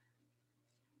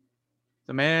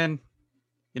So, man,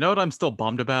 you know what I'm still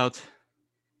bummed about?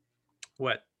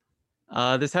 What?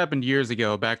 This happened years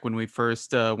ago, back when we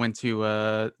first went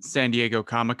to San Diego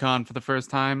Comic Con for the first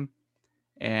time,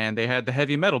 and they had the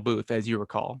heavy metal booth, as you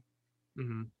recall.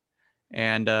 Mhm.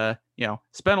 And,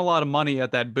 spent a lot of money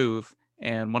at that booth.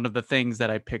 And one of the things that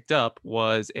I picked up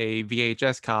was a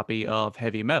VHS copy of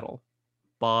heavy metal.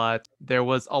 But there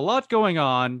was a lot going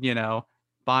on,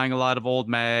 buying a lot of old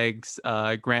mags.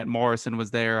 Grant Morrison was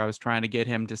there. I was trying to get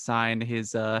him to sign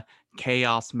his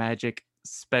Chaos Magic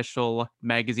special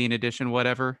magazine edition,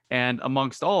 whatever. And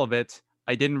amongst all of it,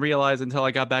 I didn't realize until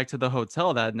I got back to the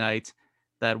hotel that night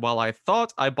that while I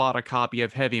thought I bought a copy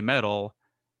of Heavy Metal,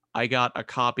 I got a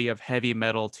copy of Heavy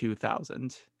Metal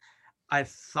 2000. I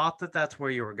thought that that's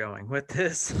where you were going with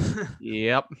this.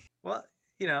 Yep. Well,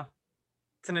 you know,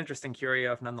 it's an interesting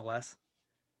curio nonetheless.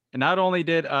 And not only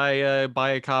did I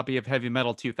buy a copy of Heavy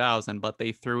Metal 2000, but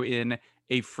they threw in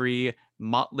a free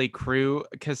Motley Crue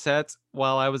cassette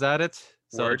while I was at it.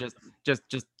 So Word.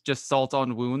 just salt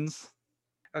on wounds.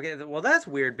 Okay, well that's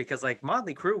weird because like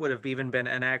Motley Crue would have even been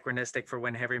anachronistic for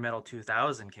when Heavy Metal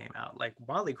 2000 came out. Like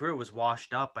Motley Crue was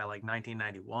washed up by like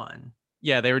 1991.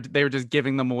 Yeah, they were just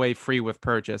giving them away free with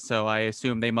purchase. So I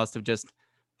assume they must have just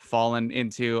fallen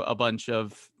into a bunch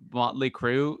of Motley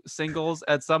Crue singles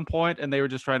at some point, and they were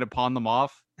just trying to pawn them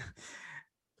off.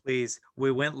 Please, we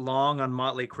went long on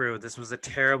Motley Crue. This was a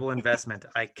terrible investment.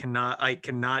 I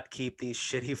cannot keep these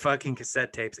shitty fucking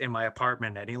cassette tapes in my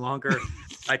apartment any longer.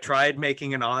 I tried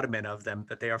making an ottoman of them,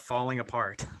 but they are falling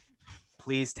apart.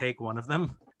 Please take one of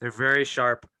them. They're very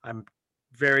sharp. I'm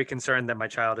very concerned that my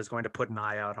child is going to put an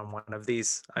eye out on one of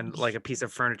these, and like a piece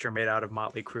of furniture made out of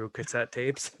Motley Crue cassette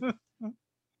tapes.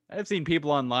 I've seen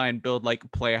people online build like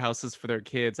playhouses for their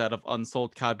kids out of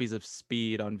unsold copies of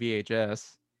Speed on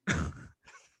VHS.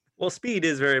 Well, Speed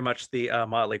is very much the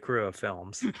Motley Crue of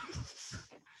films.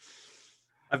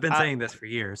 I've been I, saying this for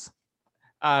years.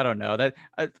 I don't know.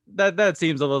 That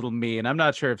seems a little mean. I'm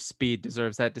not sure if Speed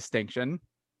deserves that distinction.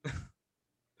 I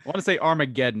want to say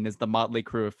Armageddon is the Motley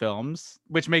Crue of films,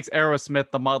 which makes Aerosmith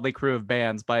the Motley Crue of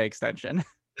bands by extension.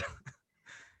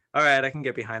 All right, I can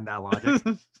get behind that logic.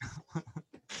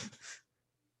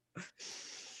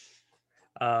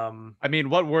 I mean,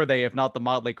 what were they if not the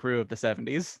Motley Crue of the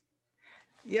 70s?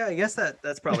 Yeah, I guess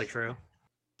that's probably true.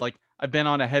 Like, I've been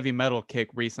on a heavy metal kick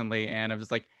recently, and I'm just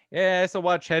like, yeah, so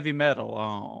watch heavy metal.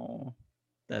 Oh,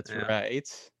 that's Yeah.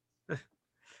 right.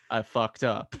 I fucked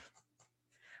up.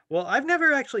 Well, I've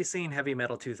never actually seen Heavy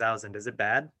Metal 2000. Is it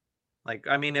bad? Like,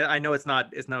 I mean, I know it's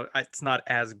not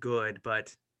as good,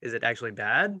 but is it actually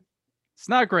bad? It's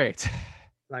not great.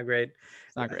 Not great.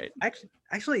 It's not great.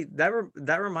 Actually,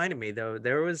 that reminded me though.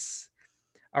 There was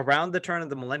around the turn of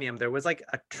the millennium, there was like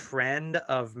a trend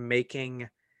of making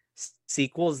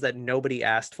sequels that nobody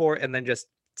asked for, and then just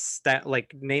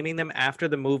like naming them after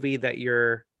the movie that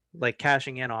you're like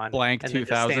cashing in on, Blank and then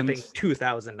just stamping 2000.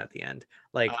 2000 at the end.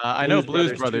 Like I know Blues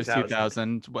Blues Brothers Brothers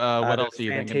 2000. 2000. What else There's are you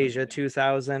thinking? Fantasia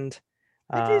 2000.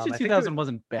 Fantasia I think 2000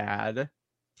 wasn't bad.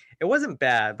 it wasn't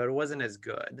bad, but it wasn't as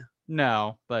good.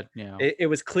 No, but It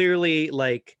was clearly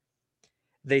like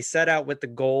they set out with the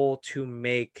goal to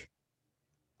make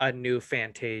a new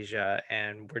Fantasia,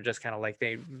 and we're just kind of like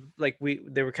they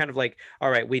were kind of like, all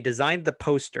right, we designed the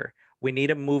poster. We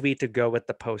need a movie to go with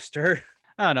the poster.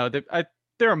 I don't know.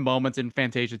 There are moments in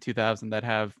Fantasia 2000 that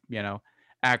have,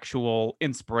 actual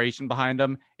inspiration behind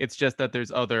them. It's just that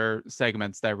there's other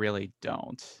segments that really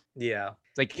don't. Yeah.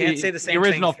 It's like Can't say the the same thing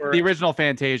original for the original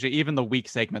Fantasia, even the weak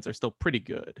segments are still pretty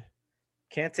good.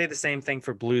 can't say the same thing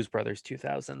for Blues Brothers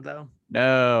 2000 though.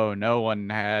 No one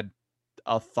had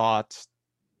a thought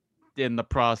in the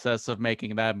process of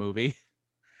making that movie.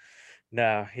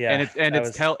 No, And yeah.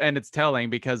 it's telling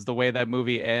because the way that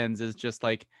movie ends is just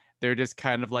like they're just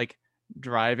kind of like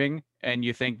driving, and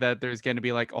you think that there's going to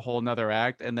be like a whole nother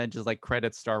act, and then just like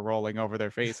credits start rolling over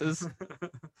their faces.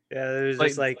 Yeah, it was like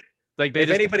just like like they if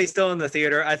just anybody's still in the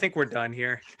theater, I think we're done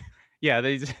here. yeah,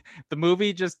 the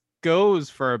movie just goes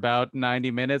for about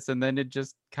 90 minutes, and then it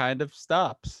just kind of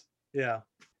stops. Yeah.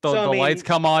 The So I the lights mean,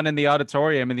 come on in the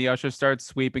auditorium, and the usher starts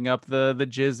sweeping up the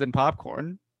jizz and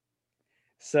popcorn.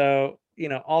 so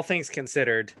all things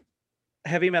considered,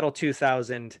 Heavy Metal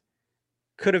 2000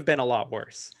 could have been a lot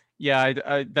worse. Yeah,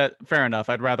 that fair enough.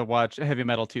 I'd rather watch Heavy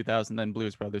Metal 2000 than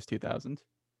Blues Brothers 2000.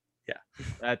 Yeah.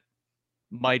 That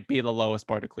might be the lowest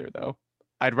bar to clear, though.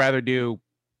 I'd rather do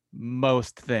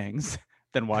most things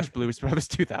than watch Blues Brothers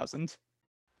 2000.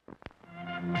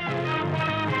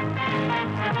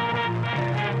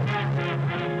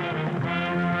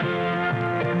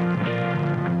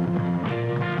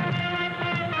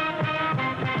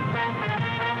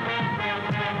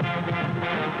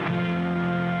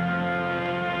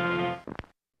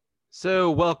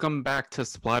 So, welcome back to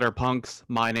Splatterpunks.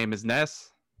 My name is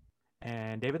Ness.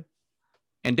 And David?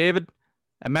 And David,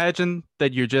 imagine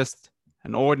that you're just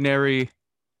an ordinary,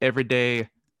 everyday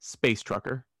space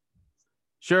trucker.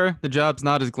 Sure, the job's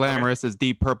not as Okay. glamorous as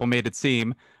Deep Purple made it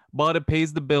seem, but it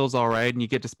pays the bills all right, and you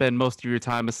get to spend most of your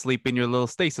time asleep in your little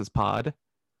stasis pod.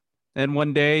 Then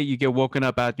one day, you get woken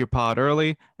up at your pod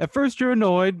early. At first, you're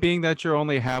annoyed, being that you're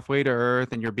only halfway to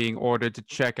Earth and you're being ordered to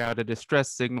check out a distress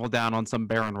signal down on some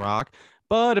barren rock.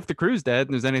 But if the crew's dead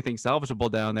and there's anything salvageable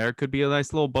down there, it could be a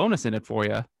nice little bonus in it for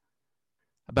you.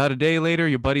 About a day later,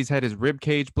 your buddy's had his rib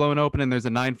cage blown open and there's a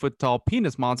 9 foot tall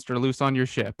penis monster loose on your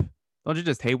ship. Don't you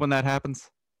just hate when that happens?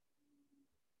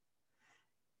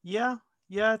 Yeah,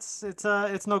 it's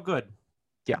no good.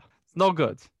 Yeah, it's no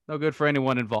good. No good for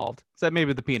anyone involved, except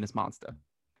maybe the penis monster.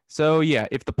 So, yeah,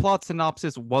 if the plot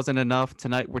synopsis wasn't enough,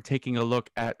 tonight we're taking a look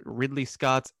at Ridley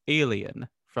Scott's Alien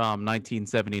from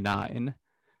 1979.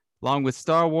 Along with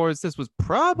Star Wars, this was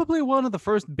probably one of the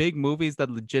first big movies that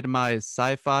legitimized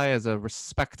sci fi as a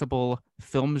respectable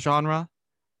film genre,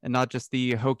 and not just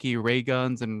the hokey ray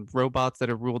guns and robots that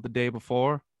have ruled the day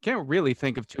before. Can't really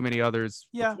think of too many others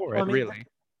Yeah, before well, it,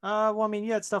 really.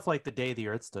 you had stuff like The Day the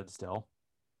Earth Stood Still,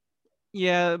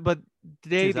 Yeah, but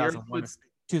today the Earth 2001, was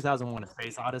 2001: A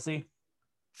Space Odyssey.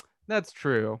 That's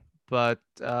true, but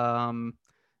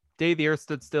Day the Earth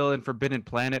Stood Still and Forbidden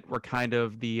Planet were kind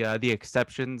of the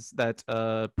exceptions that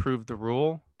proved the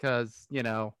rule, because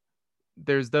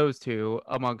there's those two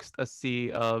amongst a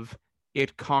sea of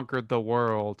It Conquered the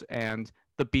World and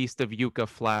The Beast of Yucca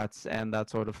Flats and that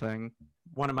sort of thing.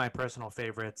 One of my personal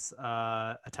favorites,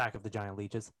 Attack of the Giant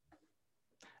Leeches.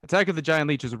 Attack of the Giant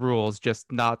Leeches rules,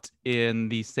 just not in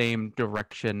the same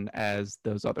direction as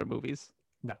those other movies.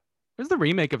 No. There's the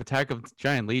remake of Attack of the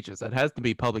Giant Leeches that has to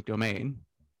be public domain.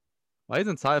 Why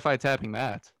isn't sci-fi tapping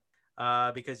that?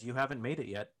 Because you haven't made it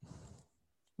yet.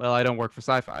 Well, I don't work for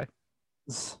sci-fi.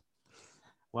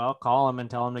 Well, call him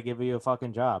and tell him to give you a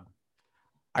fucking job.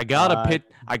 I got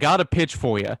a pitch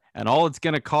for you, and all it's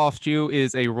gonna cost you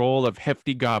is a roll of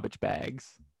hefty garbage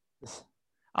bags.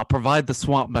 I'll provide the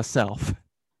swamp myself.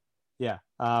 Yeah.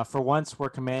 For once, we're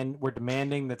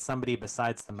demanding that somebody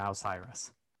besides the mouse hire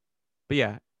us. But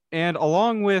yeah, and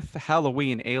along with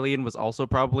Halloween, Alien was also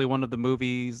probably one of the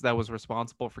movies that was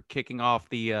responsible for kicking off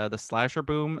the slasher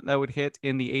boom that would hit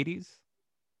in the 80s.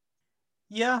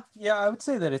 Yeah, I would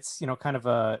say that it's it kind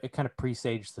of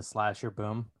presaged the slasher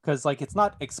boom, because like it's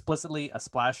not explicitly a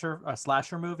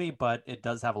slasher movie, but it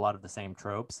does have a lot of the same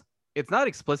tropes. It's not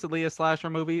explicitly a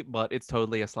slasher movie, but it's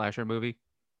totally a slasher movie.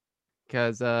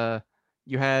 Because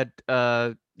you had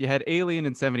Alien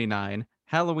in 79,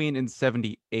 Halloween in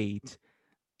 78,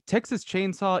 Texas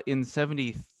Chainsaw in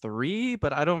 73,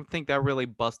 but I don't think that really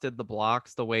busted the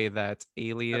blocks the way that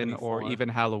Alien or 74. even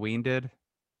Halloween did.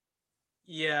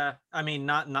 Yeah, I mean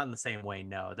not in the same way.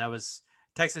 No, that was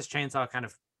Texas Chainsaw kind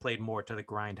of played more to the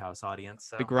grindhouse audience.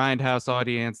 So The grindhouse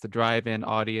audience, the drive-in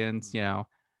audience,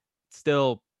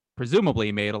 still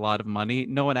presumably made a lot of money.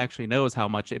 No one actually knows how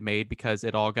much it made because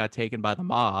it all got taken by the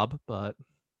mob, but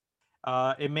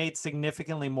it made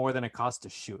significantly more than it cost to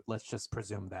shoot. Let's just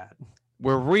presume that.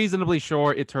 we're reasonably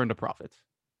sure it turned a profit.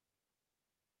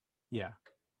 Yeah.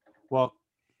 Well,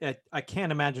 I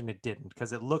can't imagine it didn't,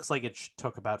 because it looks like it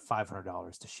took about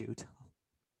 $500 to shoot.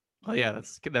 Well, yeah,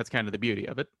 that's kind of the beauty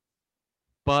of it.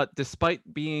 But despite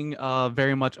being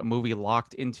very much a movie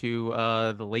locked into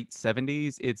the late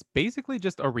 70s, it's basically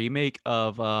just a remake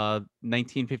of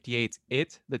 1958's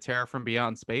It, The Terror from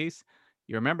Beyond Space.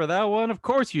 You remember that one? Of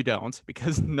course you don't,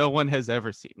 because no one has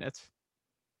ever seen it.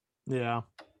 Yeah.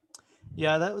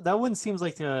 Yeah, that one seems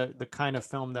like the kind of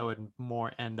film that would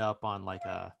more end up on like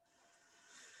a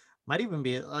might even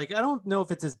be like, I don't know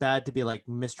if it's as bad to be like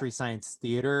Mystery Science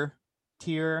Theater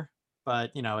tier,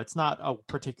 but it's not a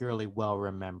particularly well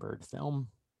remembered film.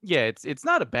 Yeah, it's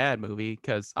not a bad movie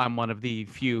because I'm one of the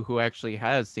few who actually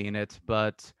has seen it,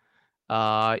 but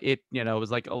it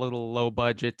was like a little low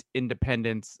budget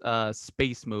independent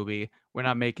space movie. We're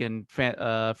not making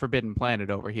Forbidden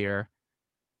Planet over here,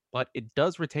 but it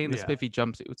does retain the Yeah. spiffy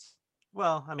jumpsuits.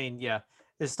 Well, I mean, yeah,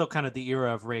 it's still kind of the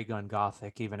era of ray gun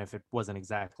gothic, even if it wasn't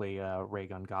exactly a ray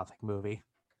gun gothic movie.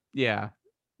 Yeah,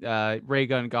 ray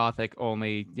gun gothic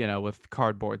only with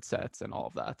cardboard sets and all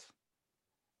of that.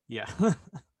 Yeah.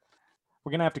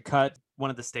 We're gonna have to cut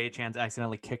one of the stagehands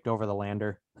accidentally kicked over the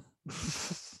lander.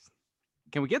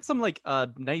 Can we get some like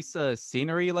nice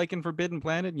scenery like in Forbidden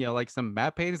Planet? Like some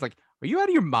map paintings. Like, are you out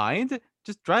of your mind?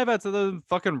 Just drive out to the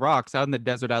fucking rocks out in the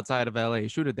desert outside of LA.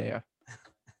 Shoot it there.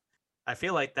 I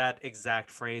feel like that exact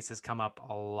phrase has come up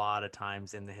a lot of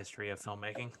times in the history of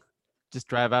filmmaking. Just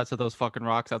drive out to those fucking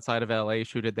rocks outside of LA.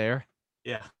 Shoot it there.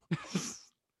 Yeah.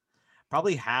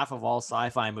 Probably half of all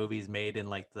sci-fi movies made in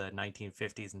like the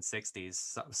 1950s and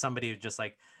 60s. Somebody was just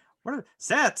like, "What are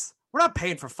sets? We're not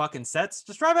paying for fucking sets.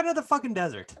 Just drive out into the fucking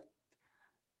desert."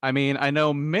 I mean, I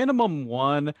know minimum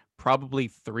one, probably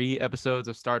three episodes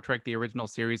of Star Trek, the original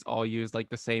series, all use like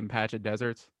the same patch of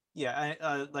desert. Yeah,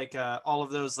 all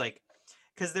of those like,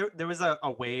 because there was a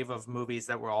wave of movies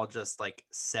that were all just like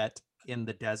set in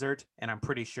the desert, and I'm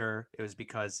pretty sure it was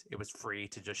because it was free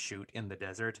to just shoot in the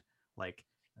desert, like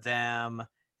them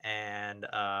and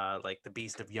like the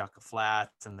Beast of Yucca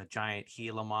Flats and the giant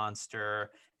Gila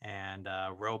monster and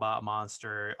robot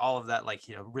monster, all of that, like,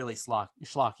 really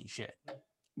schlocky shit.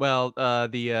 Well,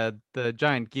 the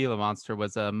giant Gila monster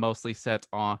was mostly set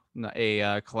on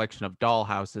a collection of doll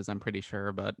houses, I'm pretty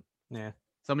sure, but Yeah.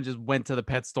 someone just went to the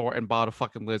pet store and bought a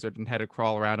fucking lizard and had to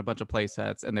crawl around a bunch of play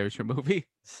sets, and there's your movie.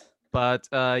 But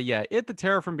yeah, the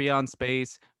Terror from Beyond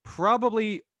Space,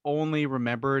 probably only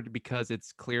remembered because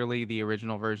it's clearly the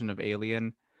original version of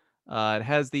Alien. It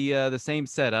has the same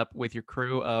setup with your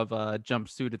crew of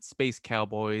jumpsuited space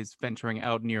cowboys venturing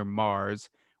out near Mars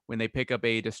when they pick up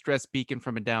a distress beacon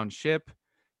from a downed ship.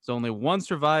 There's only one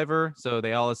survivor, so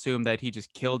they all assume that he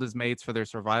just killed his mates for their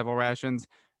survival rations,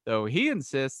 though he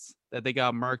insists that they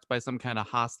got marked by some kind of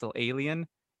hostile alien,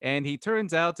 and he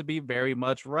turns out to be very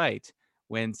much right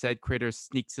when said critter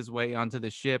sneaks his way onto the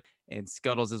ship and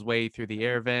scuttles his way through the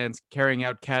air vents, carrying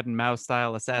out cat and mouse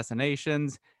style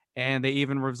assassinations. And they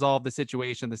even resolve the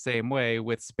situation the same way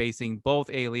with spacing both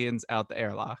aliens out the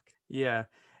airlock. Yeah.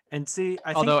 And see, I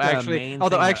think Although the actually, main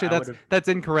although thing that actually, I would that's have that's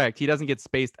incorrect. He doesn't get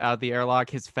spaced out the airlock.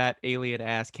 His fat alien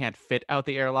ass can't fit out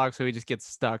the airlock, so he just gets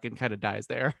stuck and kind of dies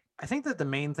there. I think that the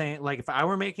main thing, like if I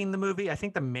were making the movie, I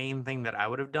think the main thing that I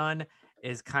would have done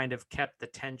is kind of kept the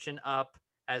tension up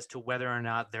as to whether or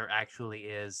not there actually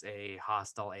is a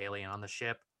hostile alien on the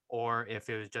ship, or if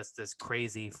it was just this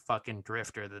crazy fucking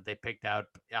drifter that they picked out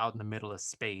in the middle of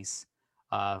space,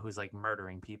 who's like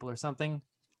murdering people or something.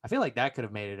 I feel like that could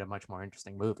have made it a much more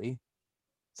interesting movie.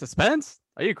 Suspense?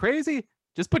 Are you crazy?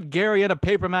 Just put Gary in a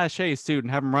paper mache suit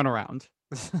and have him run around.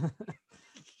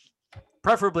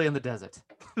 Preferably in the desert.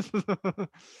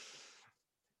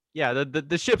 Yeah,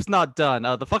 the ship's not done.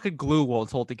 The fucking glue won't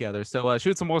hold together. So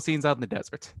shoot some more scenes out in the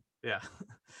desert. Yeah.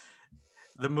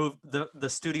 The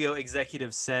studio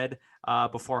executive said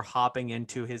before hopping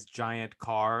into his giant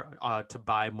car to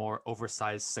buy more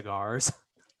oversized cigars.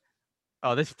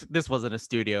 Oh, this wasn't a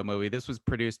studio movie. This was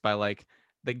produced by like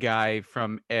the guy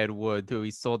from Ed Wood, who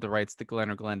he sold the rights to Glen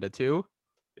or Glenda to.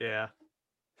 Yeah.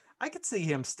 I could see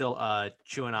him still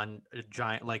chewing on a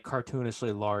giant, like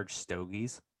cartoonishly large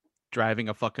stogies. Driving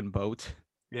a fucking boat.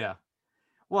 Yeah.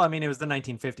 Well, I mean, it was the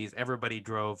 1950s. Everybody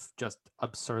drove just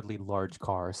absurdly large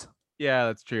cars. Yeah,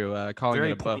 that's true. Calling it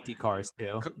Very a boat, pointy cars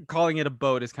too. calling it a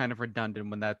boat is kind of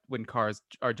redundant when cars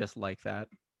are just like that.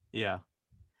 Yeah.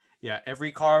 Yeah.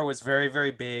 Every car was very,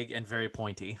 very big and very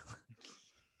pointy.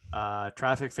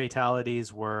 Traffic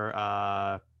fatalities were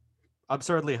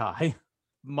absurdly high.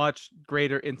 Much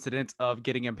greater incident of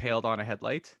getting impaled on a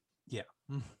headlight. Yeah.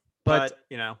 But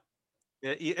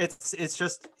it's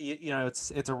just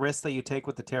it's a risk that you take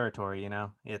with the territory.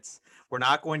 It's we're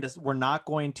not going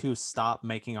to stop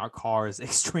making our cars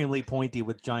extremely pointy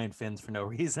with giant fins for no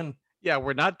reason. yeah,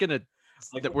 we're not gonna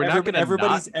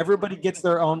Everybody gets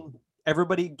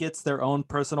their own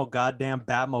personal goddamn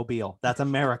Batmobile. That's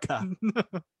America.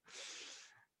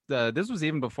 This was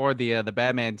even before the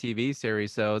Batman TV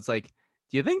series, so it's like,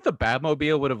 do you think the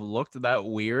Batmobile would have looked that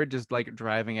weird just like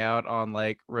driving out on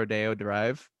like Rodeo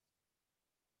Drive?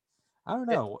 I don't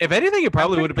know. If anything, it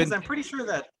probably would have been. I'm pretty sure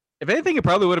that If anything, it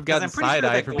probably would have gotten I'm pretty sure side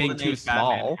eye that for being Golden too Age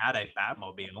Batman small. had a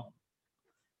Batmobile.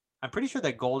 I'm pretty sure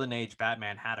that Golden Age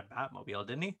Batman had a Batmobile,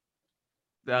 didn't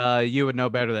he? You would know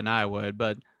better than I would,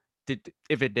 but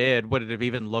if it did, would it have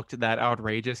even looked that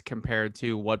outrageous compared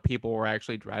to what people were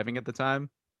actually driving at the time?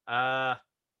 Yeah,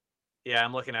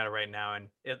 I'm looking at it right now, and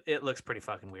it looks pretty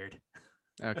fucking weird.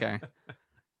 Okay.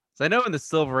 So I know in the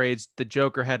Silver Age, the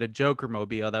Joker had a Joker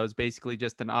mobile that was basically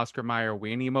just an Oscar Mayer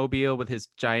weenie mobile with his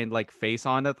giant like face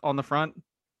on it on the front.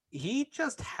 He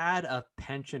just had a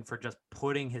penchant for just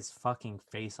putting his fucking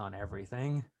face on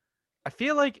everything. I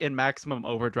feel like in Maximum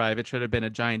Overdrive, it should have been a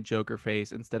giant Joker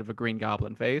face instead of a Green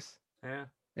Goblin face. Yeah.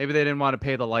 Maybe they didn't want to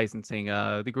pay the licensing.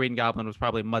 The Green Goblin was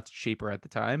probably much cheaper at the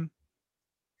time.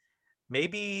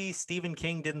 Maybe Stephen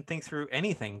King didn't think through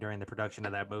anything during the production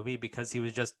of that movie because he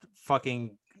was just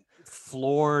fucking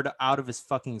floored out of his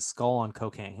fucking skull on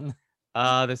cocaine.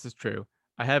 This is true.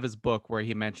 I have his book where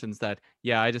he mentions that,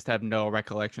 yeah, I just have no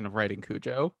recollection of writing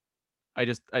Cujo. I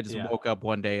just Yeah. woke up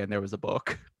one day and there was a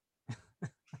book.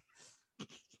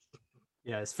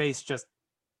 Yeah, his face just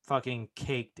fucking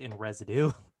caked in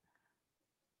residue.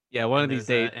 Yeah, one of these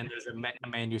days. And there's a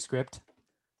manuscript.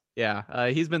 Yeah,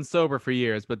 he's been sober for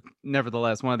years, but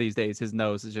nevertheless, one of these days, his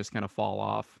nose is just gonna fall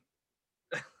off.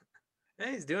 Yeah,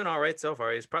 he's doing all right so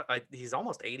far. He's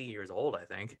almost 80 years old, I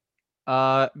think.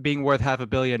 Being worth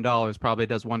 $500 million probably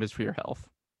does wonders for your health.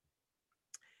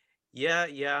 Yeah,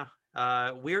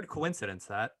 yeah. Weird coincidence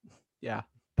that. Yeah,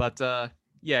 but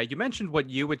yeah, you mentioned what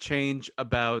you would change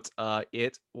about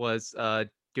it was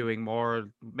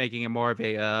making it more of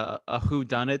a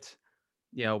whodunit.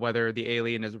 You know, whether the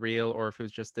alien is real or if it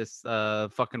was just this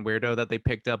fucking weirdo that they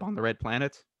picked up on the red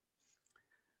planet.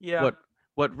 Yeah.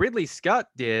 What Ridley Scott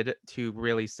did to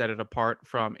really set it apart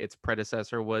from its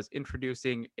predecessor was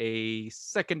introducing a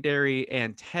secondary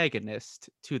antagonist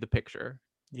to the picture.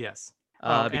 Yes.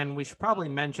 Uh, be- And we should probably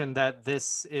mention that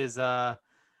this is a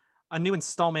new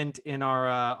installment in our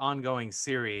ongoing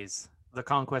series, The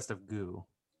Conquest of Goo.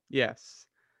 yes.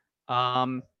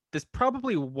 This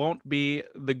probably won't be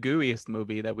the gooeyest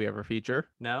movie that we ever feature.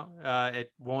 No,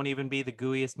 it won't even be the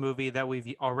gooeyest movie that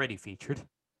we've already featured.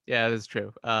 Yeah, that's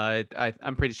true.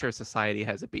 I'm pretty sure Society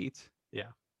has a beat. Yeah.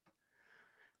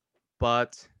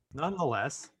 But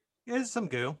Nonetheless, there's some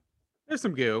goo. there's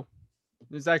some goo.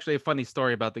 There's actually a funny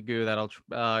story about the goo that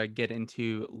I'll get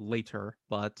into later.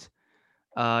 But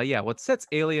yeah, what sets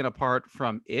Alien apart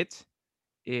from it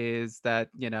is that,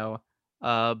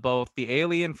 both the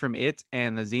alien from it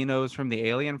and the Xenos from the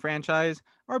Alien franchise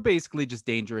are basically just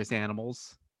dangerous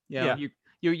animals. Yeah.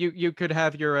 You could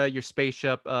have your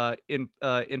spaceship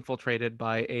infiltrated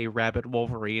by a rabid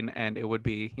Wolverine, and it would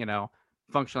be,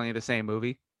 functionally the same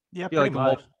movie. Yeah, pretty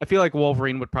much. I feel like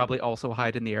Wolverine would probably also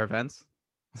hide in the air vents.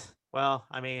 Well,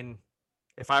 I mean,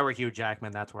 if I were Hugh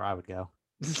Jackman, that's where I would go.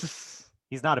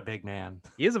 He's not a big man.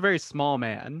 He is a very small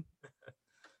man.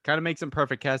 Kind of makes him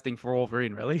perfect casting for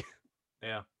Wolverine, really.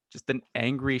 Yeah. Just an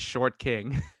angry short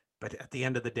king. But at the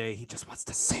end of the day, he just wants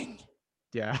to sing.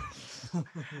 Yeah.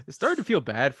 It started to feel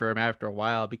bad for him after a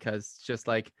while because it's just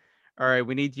like, all right,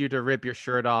 we need you to rip your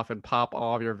shirt off and pop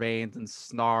all of your veins and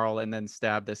snarl and then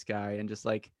stab this guy. And just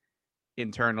like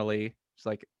internally, just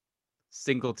like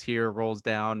single tear rolls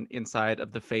down inside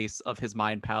of the face of his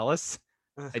mind palace.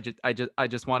 I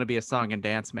just want to be a song and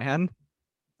dance man.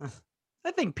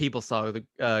 I think people saw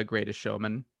the Greatest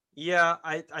Showman. Yeah,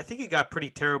 I think it got pretty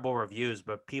terrible reviews,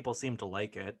 but people seem to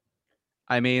like it.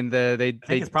 I mean, I think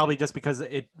it's probably just because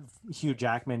Hugh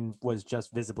Jackman was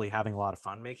just visibly having a lot of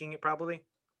fun making it. Probably.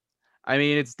 I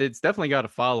mean, it's definitely got a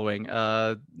following.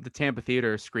 The Tampa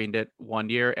Theater screened it one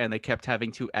year, and they kept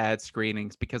having to add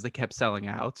screenings because they kept selling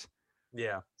out.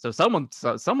 Yeah. So someone's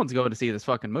going to see this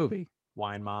fucking movie.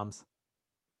 Wine moms.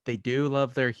 They do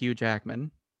love their Hugh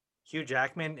Jackman. Hugh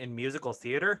Jackman in musical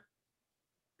theater?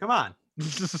 Come on.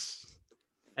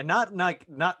 And not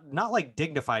like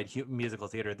dignified musical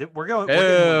theater. We're going.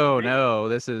 No,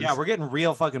 this is we're getting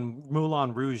real fucking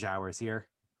Moulin Rouge hours here.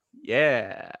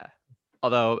 Yeah.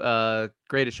 Although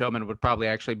Greatest Showman would probably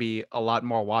actually be a lot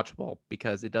more watchable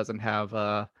because it doesn't have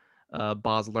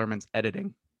Baz Luhrmann's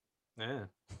editing. Yeah.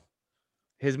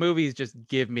 His movies just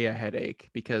give me a headache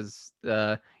because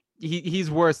he's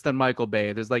worse than Michael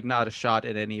Bay. There's like not a shot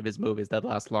in any of his movies that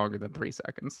lasts longer than 3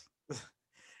 seconds.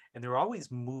 And they're always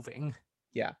moving.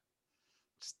 Yeah.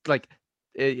 Just like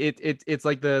it's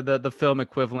like the film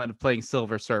equivalent of playing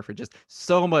Silver Surfer. Just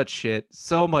so much shit.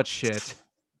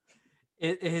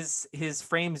 His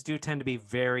frames do tend to be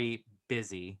very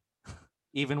busy.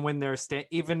 Even when they're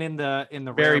even in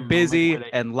the very busy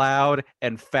they... and loud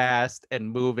and fast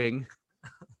and moving.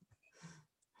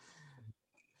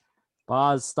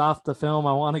 Boz, stop the film.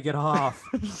 I want to get off.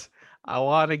 I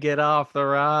want to get off the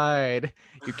ride.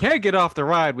 You can't get off the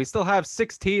ride. We still have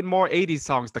 16 more 80s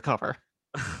songs to cover.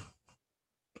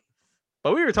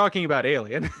 But we were talking about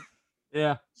Alien.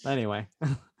 Yeah. Anyway.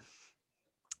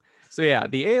 So yeah,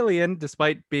 the alien,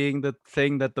 despite being the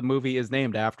thing that the movie is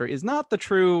named after, is not the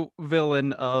true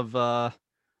villain of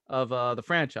the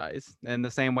franchise. In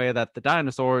the same way that the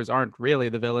dinosaurs aren't really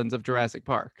the villains of Jurassic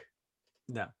Park.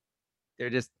 No. They're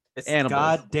just it's animals.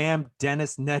 Goddamn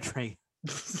Dennis Nedry.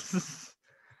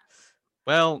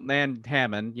 Well, man,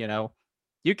 Hammond,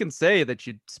 you can say that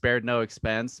you spared no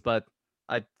expense, but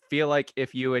I feel like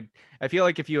if you had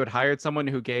hired someone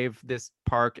who gave this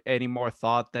park any more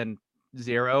thought than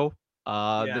zero,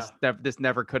 this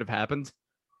never could have happened.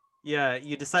 Yeah,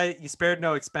 you spared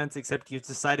no expense, except you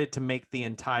decided to make the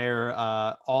entire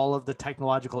all of the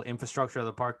technological infrastructure of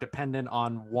the park dependent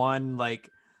on one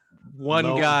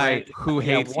guy who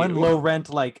hates one you. Low rent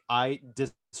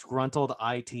disgruntled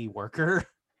IT worker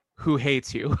who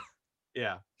hates you.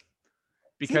 Yeah,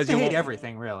 because you hate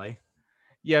everything, really.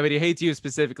 Yeah, but he hates you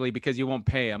specifically because you won't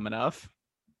pay him enough.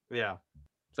 Yeah.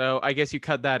 So I guess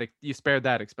you spared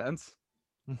that expense.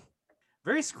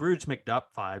 Very Scrooge McDuck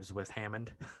vibes with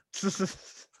Hammond.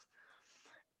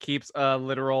 Keeps a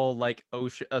literal like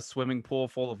a swimming pool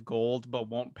full of gold, but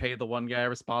won't pay the one guy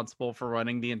responsible for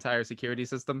running the entire security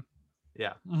system.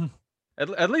 Yeah.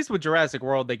 At least with Jurassic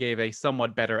World, they gave a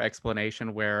somewhat better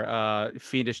explanation where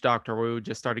fiendish Doctor Wu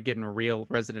just started getting real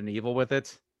Resident Evil with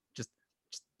it, just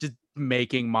just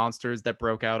making monsters that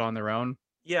broke out on their own.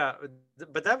 Yeah,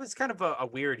 but that was kind of a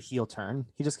weird heel turn.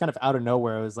 He just kind of out of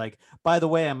nowhere was like, by the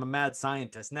way, I'm a mad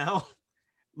scientist now.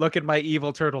 Look at my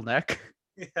evil turtleneck.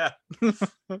 Yeah.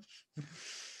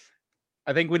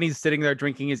 I think when he's sitting there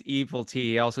drinking his evil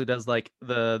tea, he also does like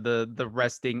the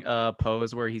resting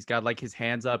pose where he's got like his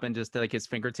hands up and just like his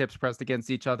fingertips pressed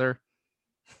against each other.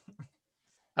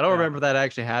 I don't Yeah. remember if that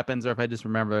actually happens or if I just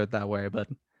remember it that way, but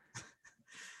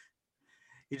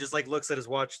He just like looks at his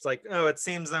watch. It's like, oh, it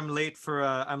seems I'm late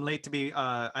to be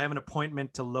I have an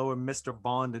appointment to lower Mr.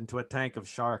 Bond into a tank of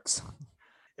sharks.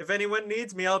 If anyone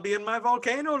needs me, I'll be in my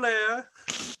volcano lair.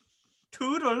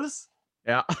 Toodles.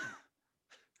 yeah.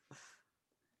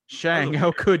 Shang,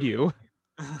 how could you?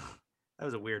 That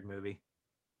was a weird movie.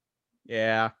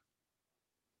 Yeah.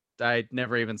 I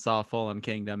never even saw Fallen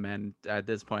Kingdom, and at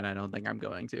this point, I don't think I'm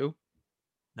going to.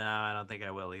 No, I don't think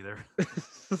I will either.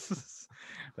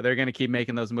 But they're going to keep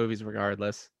making those movies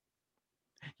regardless.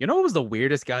 You know what was the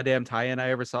weirdest goddamn tie-in I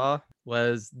ever saw?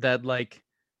 Was that, like,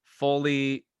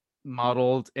 fully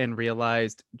modeled and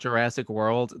realized Jurassic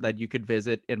World that you could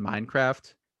visit in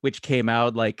Minecraft, which came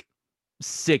out, like,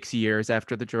 6 years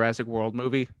after the Jurassic World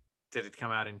movie. Did it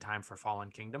come out in time for Fallen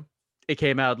Kingdom? It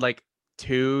came out, like,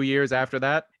 2 years after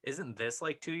that. Isn't this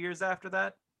like 2 years after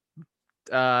that?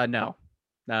 No.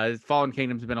 No, Fallen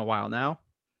Kingdom's been a while now.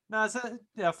 No,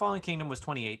 yeah, Fallen Kingdom was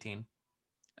 2018.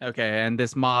 Okay, and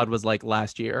this mod was like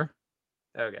last year.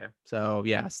 Okay. So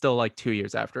yeah, still like 2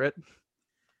 years after it.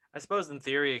 I suppose in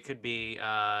theory it could be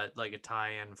like a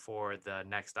tie-in for the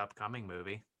next upcoming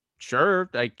movie. Sure,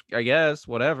 I guess,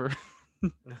 whatever.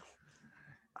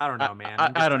 I don't know, man.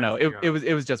 I don't know.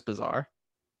 It was just bizarre.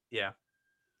 Yeah.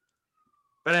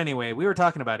 But anyway, we were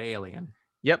talking about Alien.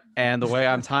 Yep, and the way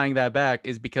I'm tying that back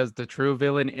is because the true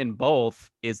villain in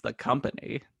both is the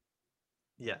company.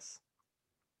 Yes.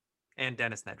 And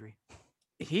Dennis Nedry.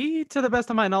 He, to the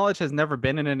best of my knowledge, has never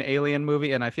been in an Alien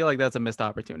movie, and I feel like that's a missed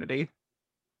opportunity.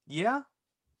 Yeah.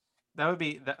 That would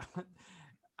be that.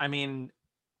 I mean,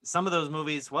 some of those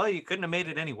movies, well, you couldn't have made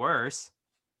it any worse.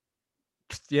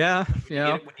 Yeah,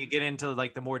 When you get into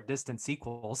like the more distant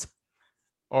sequels.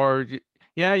 Or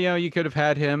yeah, you could have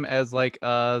had him as like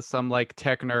some like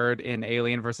tech nerd in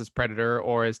Alien versus Predator,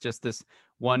 or as just this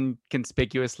one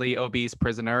conspicuously obese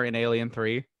prisoner in Alien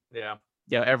 3. Yeah.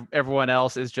 Yeah, everyone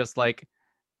else is just like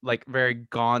very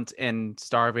gaunt and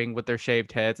starving with their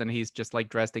shaved heads, and he's just like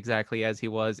dressed exactly as he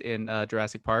was in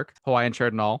Jurassic Park, Hawaiian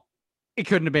shirt and all. It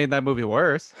couldn't have made that movie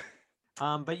worse.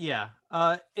 But yeah,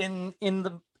 in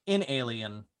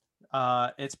Alien,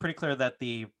 it's pretty clear that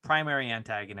the primary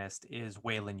antagonist is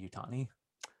Weyland-Yutani.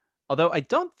 Although I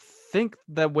don't think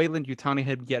that Weyland-Yutani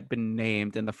had yet been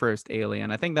named in the first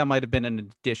Alien. I think that might have been an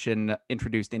addition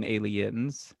introduced in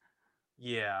Aliens.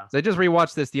 Yeah. So I just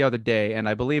rewatched this the other day, and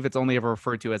I believe it's only ever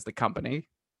referred to as the company.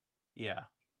 Yeah.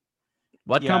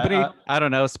 What company? I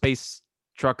don't know. Space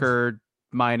Trucker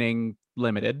Mining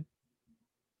Limited.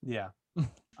 Yeah.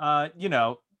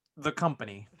 The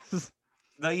company.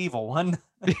 The evil one.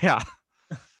 Yeah.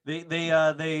 They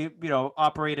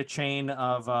operate a chain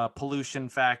of pollution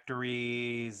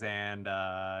factories and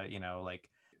like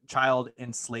child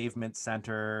enslavement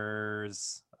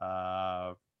centers,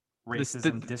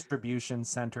 racism distribution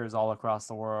centers all across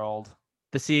the world.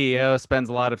 The CEO spends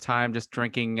a lot of time just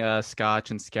drinking scotch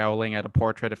and scowling at a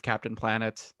portrait of Captain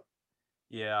Planet.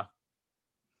 Yeah.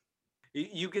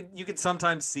 You could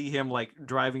sometimes see him like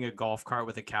driving a golf cart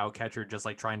with a cow catcher, just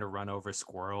like trying to run over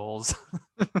squirrels.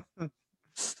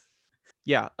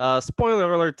 Yeah.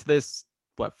 Spoiler alert to this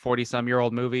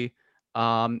 40-some-year-old movie.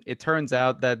 It turns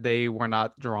out that they were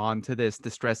not drawn to this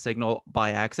distress signal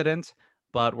by accident,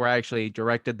 but were actually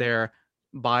directed there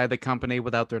by the company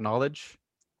without their knowledge.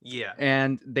 Yeah.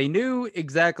 And they knew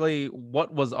exactly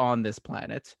what was on this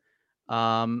planet.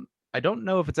 I don't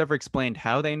know if it's ever explained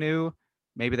how they knew.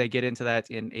 Maybe they get into that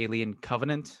in Alien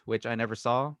Covenant, which I never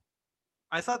saw.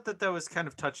 I thought that was kind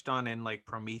of touched on in like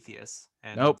Prometheus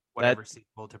and Nope, whatever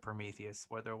sequel to Prometheus,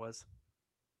 where there was.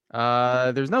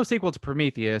 There's no sequel to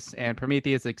Prometheus, and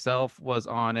Prometheus itself was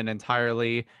on an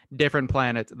entirely different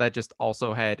planet that just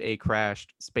also had a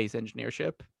crashed space engineer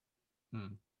ship.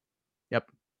 Hmm. Yep.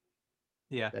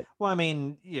 Yeah. That- Well, I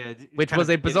mean, yeah, which kind was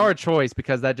of a getting. bizarre choice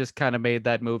because that just kind of made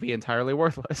that movie entirely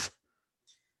worthless.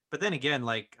 But then again,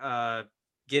 like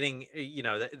getting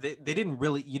they didn't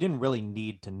really you didn't really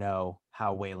need to know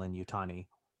how Wayland Yutani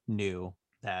knew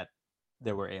that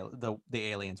there were the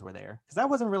aliens were there, because that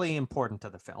wasn't really important to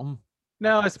the film at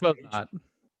No, I that suppose stage. not.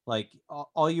 Like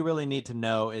all you really need to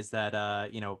know is that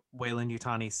Wayland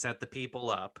Yutani set the people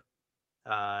up.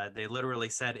 They literally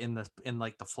said in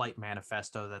like the flight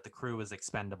manifesto that the crew was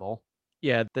expendable.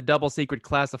 Yeah, the double secret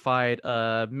classified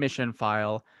mission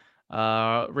file,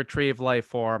 retrieve life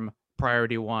form,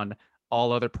 priority 1,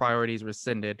 all other priorities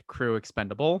rescinded, crew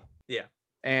expendable. Yeah.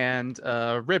 And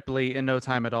Ripley, in no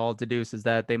time at all, deduces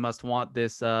that they must want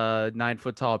this 9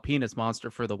 foot tall penis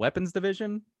monster for the weapons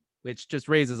division, which just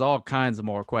raises all kinds of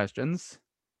more questions.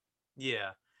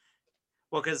 Yeah.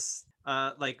 Well, because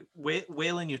like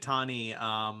Wayland Yutani,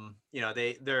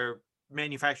 they're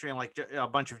manufacturing like a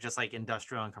bunch of just like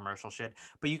industrial and commercial shit.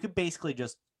 But you could basically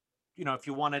just, if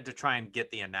you wanted to try and get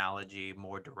the analogy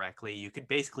more directly, you could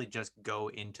basically just go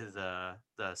into the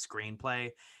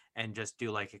screenplay and just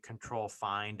do like a control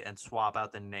find and swap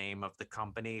out the name of the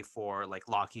company for like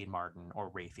Lockheed Martin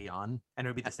or Raytheon, and it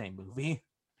would be the same movie.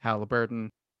 Halliburton,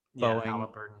 Yeah, Boeing.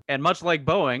 Halliburton. And much like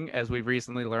Boeing, as we've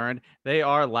recently learned, they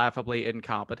are laughably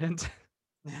incompetent.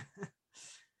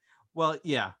 Well,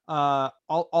 yeah.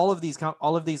 All of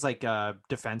these like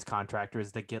defense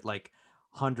contractors that get like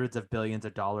hundreds of billions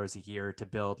of dollars a year to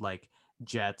build like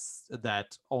jets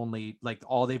that only like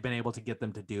all they've been able to get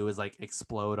them to do is like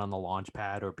explode on the launch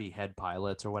pad or behead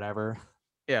pilots or whatever.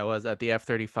 Yeah, was that the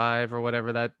F-35 or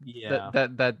whatever that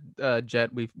Yeah. jet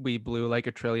we blew like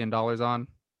 $1 trillion on,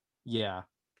 Yeah.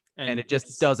 and And it just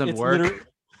it's doesn't it's work. literally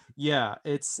yeah,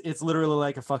 it's literally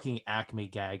like a fucking Acme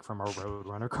gag from a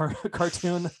Roadrunner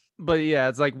cartoon. But yeah,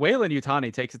 it's like Wayland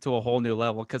Yutani takes it to a whole new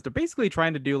level because they're basically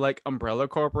trying to do like Umbrella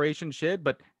Corporation shit.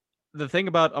 But the thing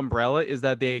about Umbrella is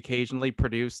that they occasionally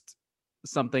produced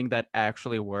something that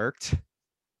actually worked.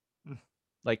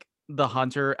 Like the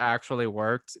Hunter actually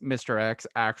worked, Mr. X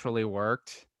actually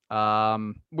worked.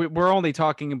 We're only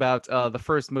talking about the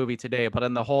first movie today, but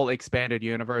in the whole expanded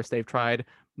universe, they've tried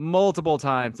multiple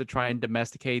times to try and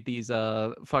domesticate these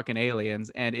fucking aliens,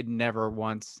 and it never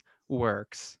once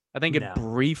works. I think it No.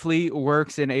 briefly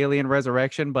works in Alien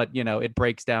Resurrection, but it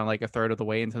breaks down like a third of the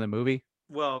way into the movie.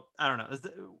 Well, I don't know.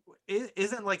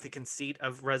 Isn't like the conceit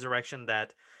of Resurrection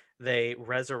that they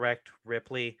resurrect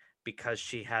Ripley because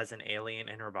she has an alien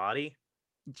in her body?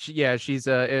 Yeah, she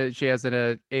has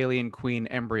an alien queen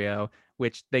embryo,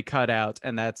 which they cut out,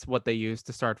 and that's what they use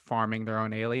to start farming their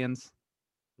own aliens.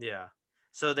 Yeah.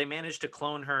 So they managed to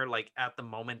clone her like at the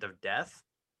moment of death.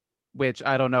 Which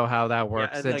I don't know how that Yeah,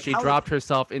 works, and since like she dropped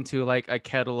herself into like a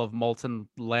kettle of molten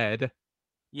lead.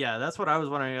 yeah, that's what I was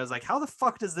wondering. I was like, how the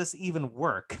fuck does this even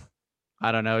work?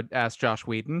 I don't know. Ask Josh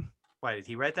Whedon. Why did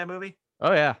he write that movie?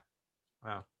 Oh yeah,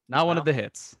 Wow. not one of Well, the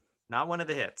hits. not one of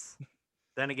the hits.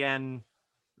 Then again,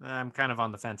 I'm kind of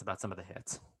on the fence about some of the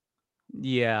hits.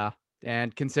 Yeah,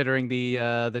 and considering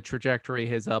the trajectory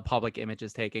his public image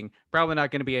is taking, probably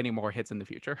not going to be any more hits in the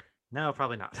future. No,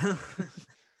 probably not.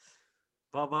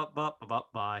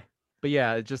 Bye. But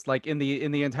yeah, just like in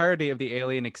the entirety of the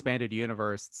Alien expanded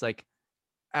universe, it's like,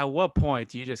 at what point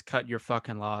do you just cut your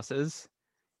fucking losses?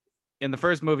 In the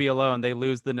first movie alone, they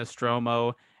lose the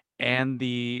Nostromo and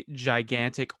the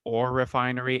gigantic ore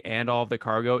refinery and all of the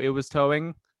cargo it was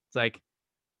towing. It's like,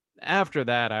 after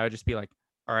that, I would just be like,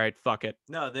 all right, fuck it.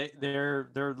 No,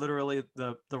 they're literally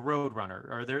the road runner,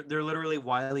 or they're literally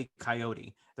Wile E.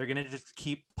 Coyote. They're gonna just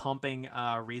keep pumping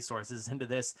resources into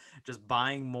this, just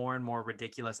buying more and more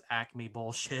ridiculous Acme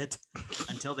bullshit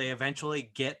until they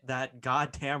eventually get that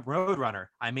goddamn road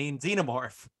runner. I mean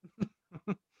xenomorph.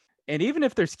 And even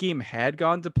if their scheme had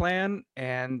gone to plan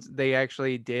and they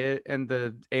actually did, and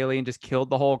the alien just killed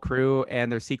the whole crew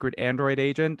and their secret android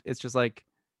agent, it's just like,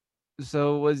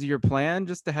 so was your plan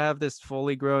just to have this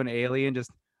fully grown alien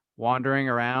just wandering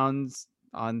around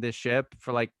on this ship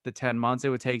for like the 10 months it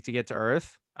would take to get to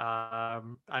Earth? I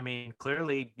mean,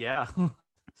 clearly, yeah.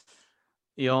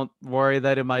 You don't worry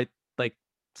that it might like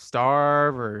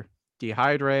starve or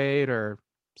dehydrate or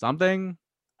something?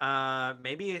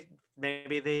 Maybe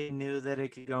they knew that it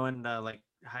could go into like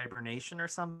hibernation or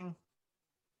something.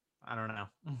 I don't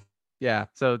know. Yeah.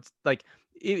 So it's like,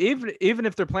 even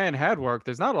if their plan had worked,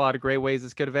 there's not a lot of great ways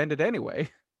this could have ended anyway.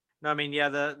 No, I mean, yeah,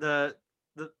 their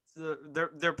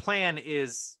plan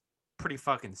is pretty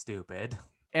fucking stupid.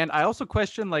 And I also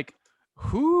question, like,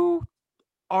 who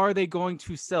are they going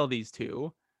to sell these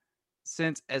to?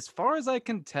 Since, as far as I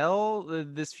can tell,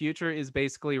 this future is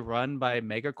basically run by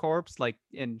megacorps, like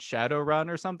in Shadowrun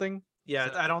or something. Yeah,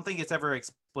 I don't think it's ever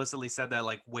explicitly said that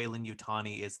like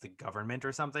Weyland-Yutani is the government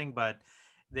or something, but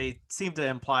they seem to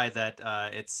imply that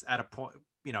it's at a point,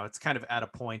 it's kind of at a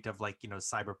point of like,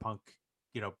 cyberpunk,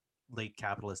 you know, late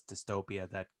capitalist dystopia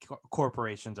that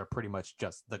corporations are pretty much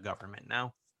just the government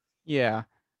now. Yeah.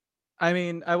 I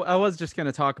mean, I was just going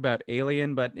to talk about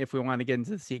Alien, but if we want to get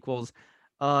into the sequels,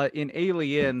 in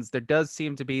Aliens, there does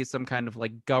seem to be some kind of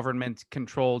like government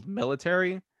controlled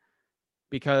military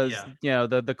because, Yeah.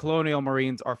 the colonial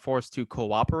Marines are forced to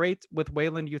cooperate with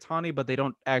Weyland-Yutani, but they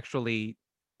don't actually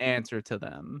answer to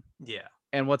them. Yeah.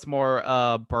 And what's more,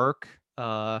 Burke,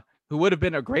 who would have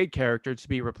been a great character to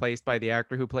be replaced by the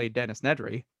actor who played Dennis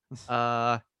Nedry,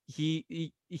 uh,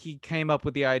 he came up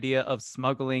with the idea of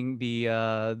smuggling the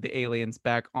aliens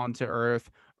back onto Earth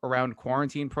around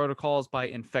quarantine protocols by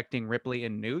infecting Ripley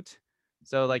and Newt.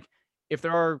 So like, if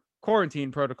there are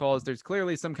quarantine protocols, there's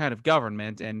clearly some kind of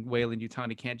government, and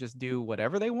Weyland-Yutani can't just do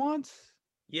whatever they want.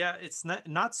 Yeah, it's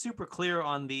not super clear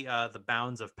on the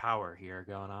bounds of power here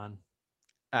going on.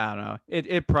 I don't know.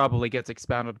 It probably gets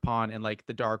expounded upon in like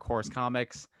the Dark Horse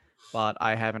comics, but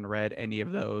I haven't read any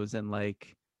of those in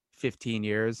like 15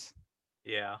 years,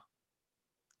 Yeah.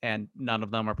 and none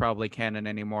of them are probably canon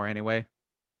anymore anyway.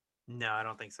 No, I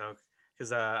don't think so.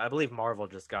 Because I believe Marvel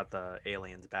just got the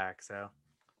aliens back, so.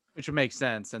 Which would make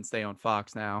sense since they own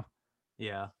Fox now.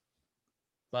 Yeah.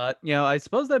 But, I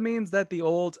suppose that means that the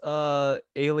old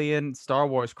Alien Star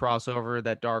Wars crossover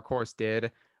that Dark Horse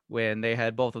did when they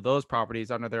had both of those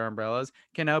properties under their umbrellas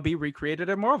can now be recreated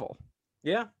at Marvel.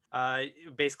 Yeah.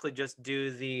 Basically just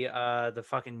do the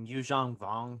fucking Yuzhong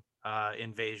Vong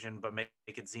invasion, but make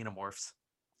it xenomorphs.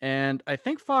 And I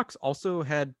think Fox also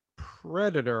had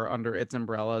Predator under its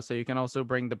umbrella, so you can also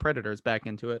bring the Predators back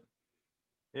into it.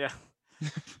 Yeah.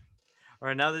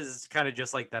 Or now this is kind of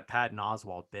just like that Patton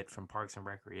Oswalt bit from Parks and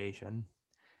Recreation.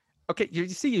 Okay, you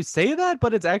see, you say that,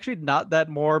 but it's actually not that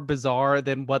more bizarre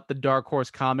than what the Dark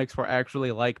Horse comics were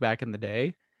actually like back in the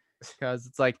day. Because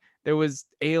it's like there was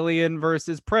Alien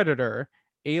versus Predator,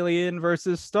 Alien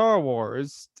versus Star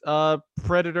Wars,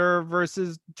 Predator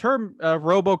versus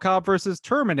RoboCop versus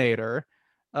Terminator.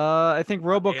 I think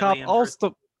RoboCop Alien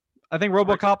also, I think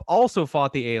RoboCop also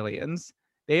fought the aliens.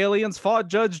 The aliens fought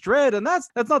Judge Dredd, and that's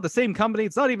not the same company.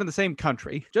 It's not even the same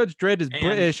country. Judge Dredd is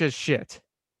British as shit.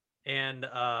 And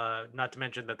not to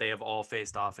mention that they have all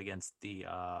faced off against the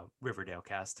Riverdale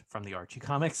cast from the Archie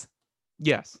comics.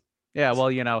 Yes. Yeah,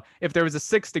 well, if there was a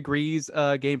 6 Degrees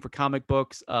game for comic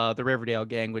books, the Riverdale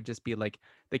gang would just be like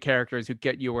the characters who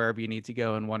get you wherever you need to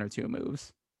go in 1 or 2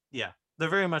 moves. Yeah, they're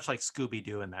very much like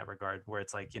Scooby-Doo in that regard, where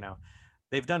it's like,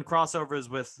 they've done crossovers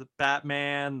with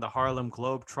Batman, the Harlem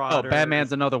Globetrotters. Oh,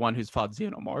 Batman's another one who's fought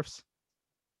xenomorphs.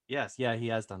 Yes, yeah, he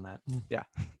has done that. Yeah.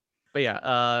 But yeah,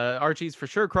 Archie's for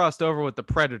sure crossed over with the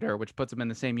Predator, which puts him in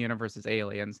the same universe as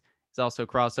Aliens. He's also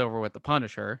crossed over with the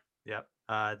Punisher. Yep.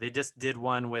 They just did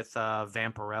one with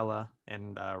Vampirella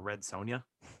and Red Sonja.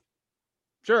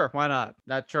 Sure, why not?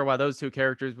 Not sure why those 2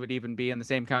 characters would even be in the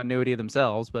same continuity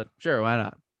themselves, but sure, why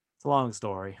not? It's a long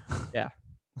story. Yeah.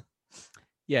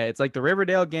 Yeah, it's like the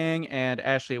Riverdale gang and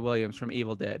Ashley Williams from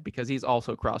Evil Dead, because he's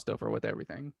also crossed over with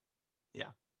everything.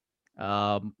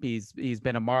 Yeah. He's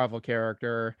been a Marvel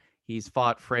character. He's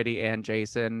fought Freddy and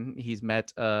Jason. He's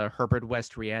met Herbert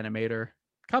West Reanimator.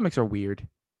 Comics are weird.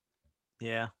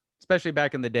 Yeah. Especially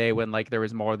back in the day when like there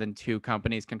was more than 2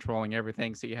 companies controlling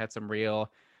everything, so you had some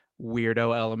real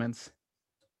weirdo elements.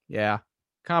 Yeah,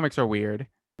 comics are weird.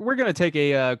 We're gonna take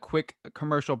a quick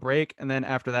commercial break, and then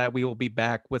after that, we will be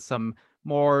back with some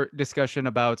more discussion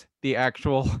about the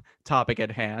actual topic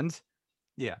at hand.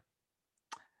 Yeah.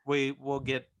 We will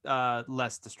get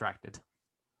less distracted.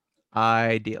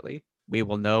 Ideally, we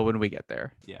will know when we get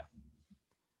there. Yeah.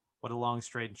 What a long,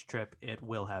 strange trip it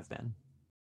will have been.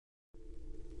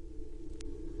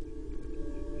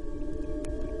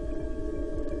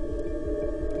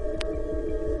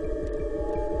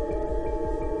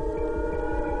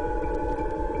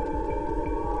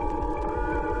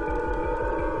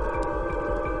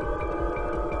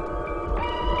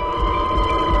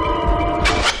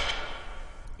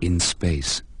 In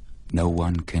space, no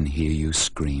one can hear you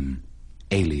scream.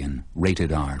 Alien,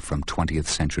 rated R from 20th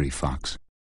Century Fox.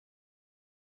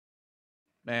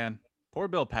 Man, poor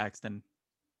Bill Paxton.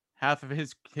 Half of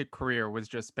his career was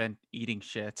just spent eating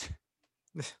shit.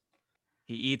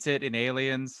 He eats it in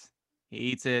Aliens. He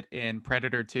eats it in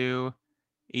Predator 2.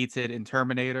 Eats it in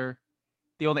Terminator.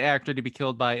 The only actor to be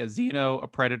killed by a Xeno, a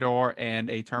Predator,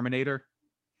 and a Terminator.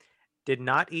 Did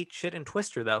not eat shit in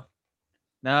Twister, though.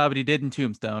 No, but he did in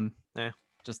Tombstone. Yeah.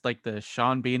 Just like the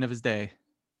Sean Bean of his day.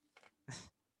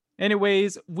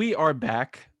 Anyways, we are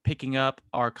back. picking up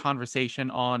our conversation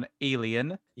on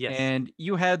Alien, Yes. and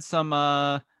you had some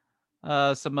what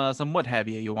have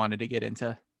you wanted to get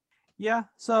into. Yeah,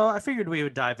 so I figured we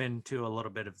would dive into a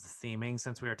little bit of the theming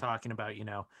since we were talking about,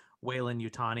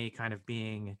 Weyland-Yutani kind of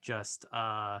being just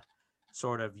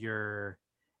sort of your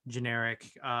generic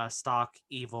stock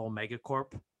evil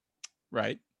megacorp,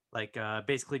 Right. like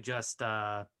basically just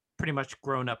pretty much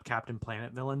grown up Captain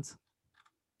Planet villains.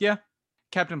 Yeah.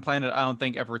 Captain Planet, I don't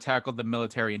think ever tackled the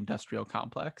military industrial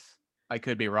complex. I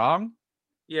could be wrong,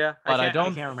 Yeah, but I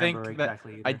can't remember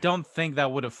exactly I either. don't think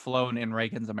that would have flown in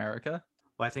Reagan's America.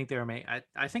 Well, I think they were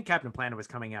I think Captain Planet was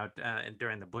coming out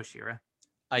during the Bush era.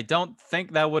 I don't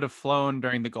think that would have flown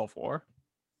during the Gulf War.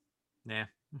 Yeah.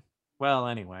 Well,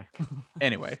 anyway.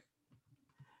 Anyway,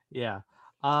 Yeah.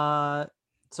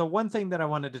 So one thing that I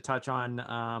wanted to touch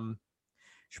on,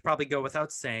 should probably go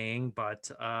without saying, but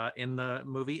in the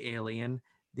movie Alien,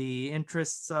 the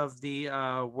interests of the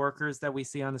workers that we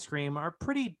see on the screen are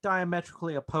pretty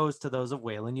diametrically opposed to those of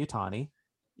Weyland-Yutani.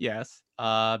 yes,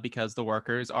 because the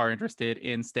workers are interested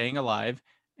in staying alive,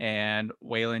 and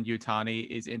Weyland-Yutani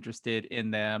is interested in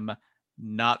them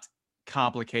not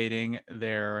complicating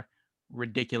their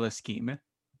ridiculous scheme.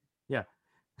 Yeah.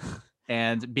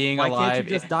 And being Why can't you alive,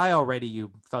 just die already,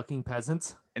 you fucking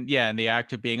peasants? and yeah, and the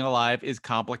act of being alive is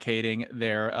complicating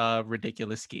their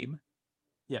ridiculous scheme.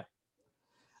 Yeah.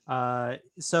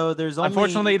 So there's only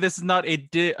Unfortunately, this is not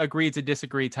a agree to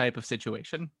disagree type of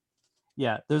situation.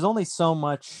 Yeah, there's only so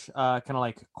much kind of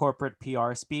like corporate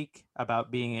PR speak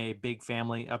about being a big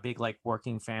family, a big like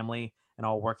working family, and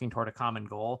all working toward a common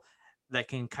goal that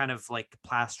can kind of like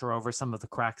plaster over some of the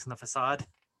cracks in the facade.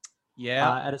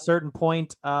 Yeah, At a certain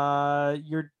point,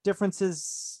 your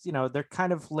differences, they're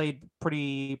kind of laid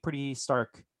pretty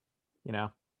stark, you know.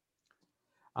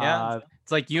 yeah. Uh,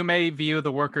 It's like you may view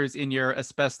the workers in your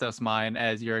asbestos mine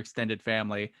as your extended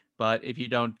family, but if you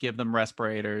don't give them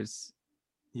respirators,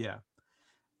 yeah.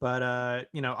 But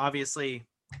obviously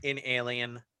in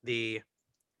Alien, the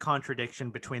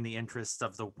contradiction between the interests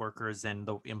of the workers and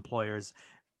the employers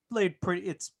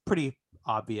it's pretty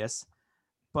obvious,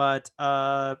 but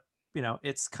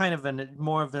it's kind of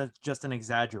more of just an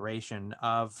exaggeration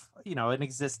of an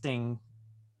existing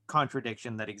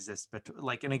contradiction that exists, but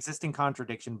like an existing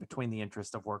contradiction between the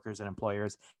interest of workers and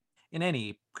employers in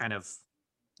any kind of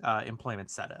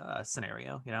employment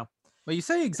scenario. well, you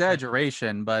say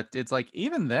exaggeration, but it's like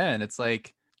even then, it's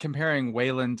like comparing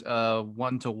Wayland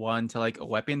 1-to-1 to like a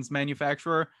weapons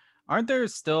manufacturer. Aren't there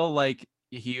still like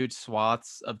huge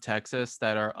swaths of Texas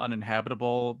that are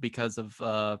uninhabitable because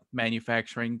of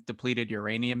manufacturing depleted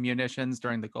uranium munitions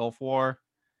during the Gulf War,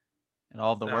 and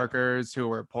all the uh, workers who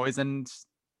were poisoned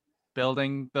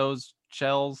building those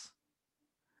shells?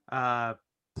 uh,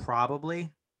 Probably.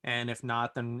 And if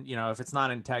not, then if it's not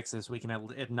in Texas, we can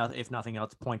if nothing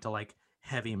else point to like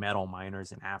heavy metal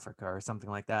miners in Africa or something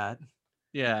like that.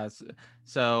 Yeah.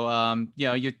 So,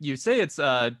 you say it's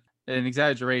an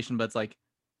exaggeration, but it's like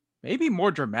maybe more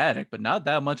dramatic, but not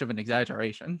that much of an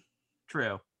exaggeration.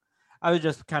 True. I was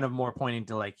just kind of more pointing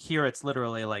to like here it's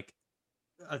literally like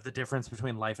the difference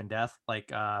between life and death.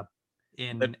 Like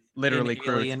Literally in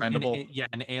crew Alien, expendable.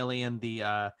 in Alien,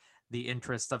 the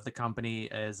interest of the company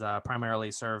is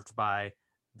primarily served by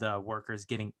the workers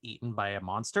getting eaten by a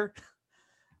monster.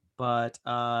 But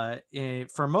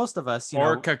for most of us,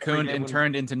 Or every cocooned day and when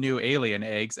turned into new alien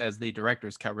eggs, as the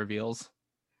director's cut reveals.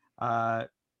 but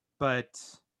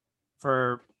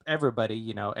for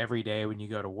everybody, every day when you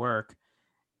go to work,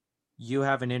 you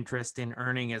have an interest in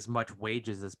earning as much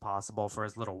wages as possible for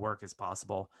as little work as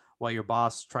possible, while your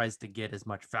boss tries to get as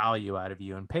much value out of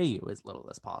you and pay you as little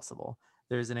as possible.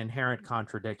 There's an inherent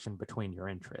contradiction between your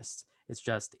interests. It's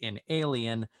just in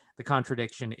Alien, the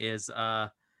contradiction is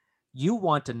you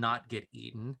want to not get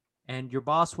eaten, and your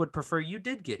boss would prefer you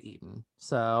did get eaten.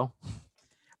 So,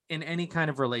 in any kind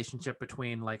of relationship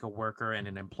between like a worker and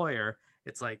an employer,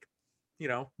 it's like,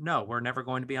 no, we're never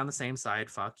going to be on the same side.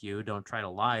 Fuck you. Don't try to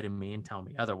lie to me and tell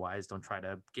me otherwise. Don't try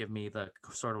to give me the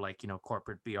sort of like,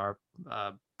 corporate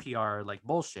PR like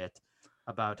bullshit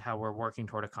about how we're working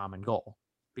toward a common goal,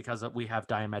 because we have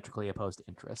diametrically opposed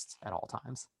interests at all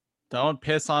times. Don't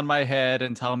piss on my head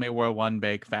and tell me we're one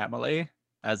big family,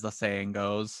 as the saying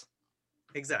goes.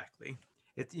 Exactly.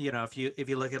 It if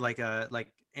you look at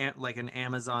like an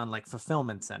Amazon like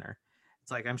fulfillment center,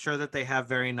 it's like I'm sure that they have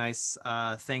very nice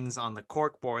things on the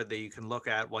cork board that you can look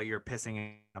at while you're pissing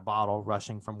in a bottle,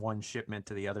 rushing from one shipment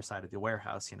to the other side of the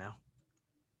warehouse.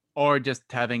 Or just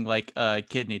having like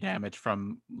kidney damage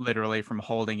from literally from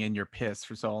holding in your piss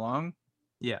for so long.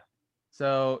 Yeah.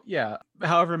 So yeah,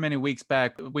 however many weeks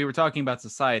back we were talking about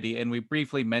society, and we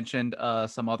briefly mentioned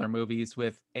some other movies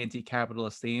with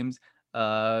anti-capitalist themes.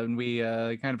 And we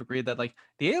kind of agreed that like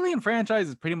the Alien franchise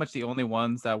is pretty much the only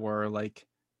ones that were like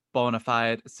bona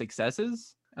fide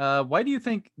successes. Why do you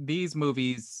think these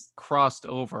movies crossed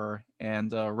over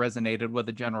and resonated with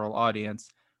the general audience,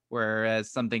 whereas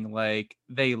something like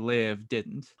They Live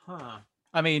didn't? Huh.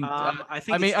 I mean, I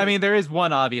think it's I mean, there is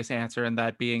one obvious answer, and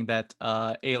that being that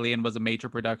Alien was a major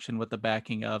production with the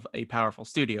backing of a powerful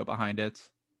studio behind it.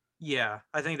 yeah,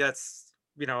 I think that's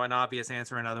an obvious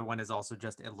answer. Another one is also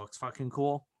just it looks fucking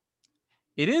cool.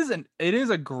 It is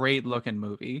a great looking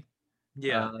movie.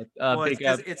 Yeah. Well, it's Big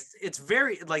because it's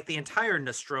very like the entire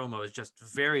Nostromo is just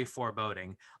very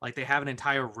foreboding. Like they have an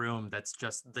entire room that's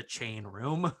just the chain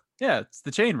room. yeah, it's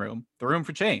the chain room, the room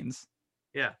for chains.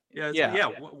 Yeah, yeah, Yeah. yeah.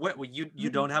 What you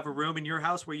don't have a room in your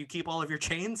house where you keep all of your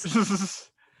chains?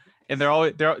 And they're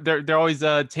always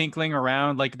tinkling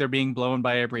around like they're being blown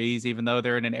by a breeze, even though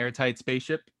they're in an airtight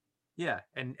spaceship. Yeah,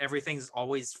 and everything's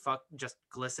always just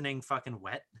glistening fucking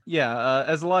wet. Yeah,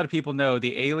 as a lot of people know,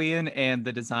 the Alien and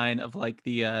the design of like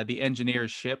the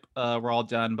engineer's ship were all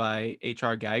done by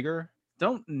H.R. Geiger.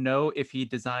 Don't know if he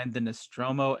designed the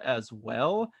Nostromo as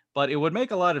well, but it would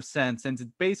make a lot of sense since it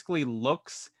basically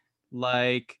looks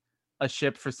like a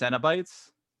ship for Cenobites.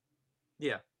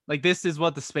 Yeah. Like this is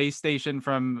what the space station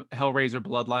from Hellraiser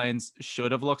Bloodlines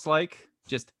should have looked like.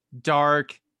 Just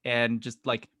dark and just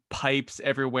like pipes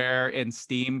everywhere and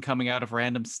steam coming out of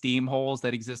random steam holes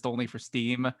that exist only for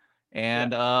steam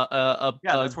and Yeah,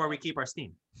 that's where we keep our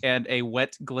steam. and a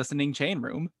wet glistening chain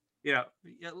room. Yeah,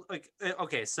 like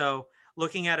okay, so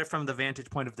looking at it from the vantage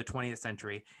point of the 20th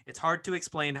century, it's hard to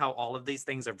explain how all of these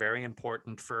things are very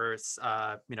important for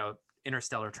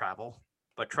interstellar travel.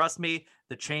 But trust me,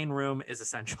 the chain room is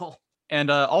essential.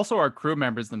 And also our crew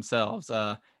members themselves,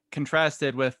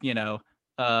 contrasted with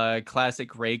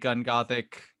classic ray gun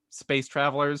gothic space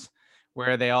travelers,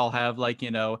 where they all have like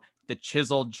the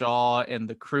chiseled jaw and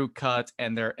the crew cut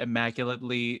and their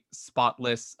immaculately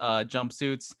spotless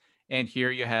jumpsuits. And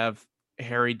here you have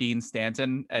Harry Dean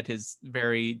Stanton at his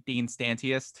very Dean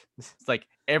Stantiest. It's like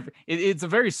it's a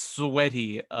very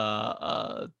sweaty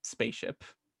spaceship.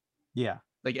 Yeah.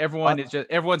 Like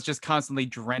everyone's just constantly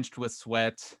drenched with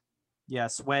sweat. Yeah,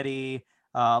 sweaty,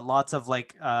 lots of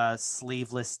like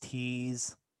sleeveless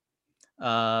tees.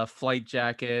 Flight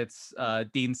jackets.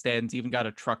 Dean Stanton's even got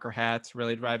a trucker hat,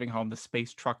 really driving home the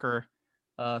space trucker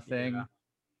thing. Yeah.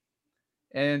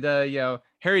 And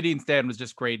Harry Dean Stanton was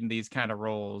just great in these kind of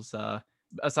roles.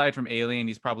 Aside from Alien,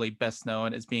 he's probably best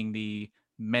known as being the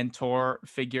mentor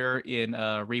figure in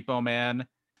Repo Man,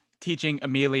 teaching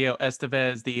Emilio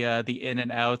Estevez the in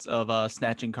and outs of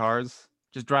snatching cars.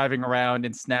 Just driving around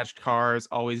in snatched cars,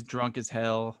 always drunk as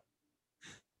hell.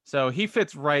 So he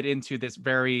fits right into this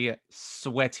very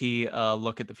sweaty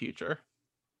look at the future.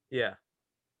 Yeah.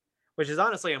 Which is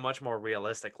honestly a much more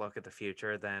realistic look at the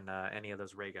future than any of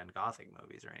those ray gun gothic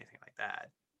movies or anything like that.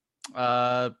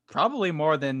 Probably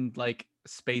more than like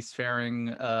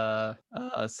spacefaring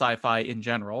sci-fi in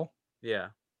general. Yeah.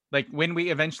 Like when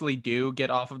we eventually do get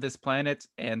off of this planet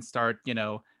and start,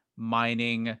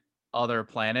 mining other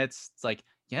planets, it's like,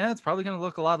 yeah, it's probably going to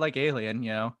look a lot like Alien,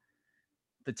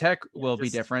 The tech will be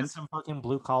different. Just some fucking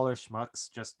blue collar schmucks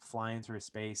just flying through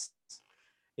space,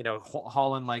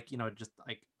 hauling like, just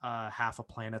like half a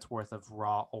planet's worth of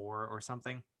raw ore or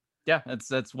something. Yeah,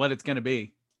 that's what it's going to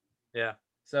be. Yeah.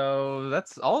 So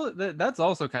that's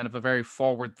also kind of a very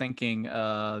forward thinking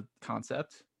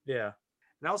concept. Yeah.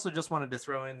 And I also just wanted to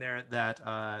throw in there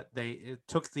that they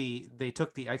took the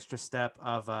extra step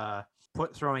of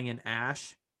throwing in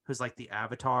Ash, who's like the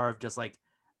avatar of just like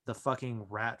the fucking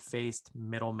rat-faced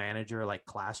middle manager, like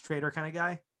class trader kind of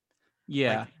guy.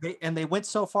 Yeah. They went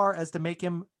so far as to make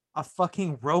him a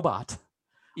fucking robot.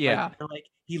 Yeah. Like, they're like,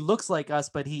 he looks like us,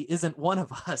 but he isn't one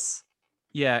of us.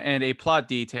 Yeah, and a plot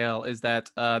detail is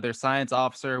that their science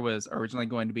officer was originally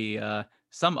going to be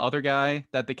some other guy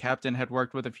that the captain had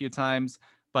worked with a few times,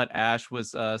 but Ash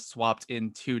was swapped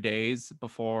in 2 days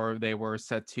before they were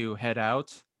set to head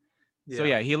out. Yeah. So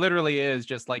yeah, he literally is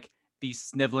just like the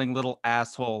sniveling little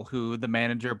asshole who the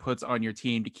manager puts on your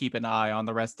team to keep an eye on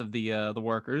the rest of the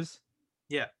workers.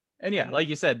 Yeah. And yeah, like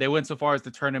you said, they went so far as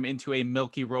to turn him into a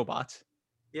milky robot.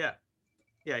 Yeah.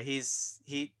 Yeah, he looks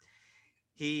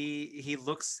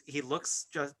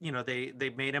just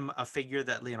they made him a figure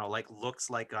that like looks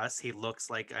like us. He looks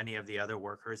like any of the other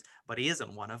workers, but he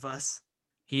isn't one of us.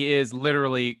 He is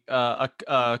literally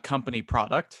a company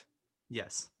product.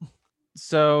 Yes.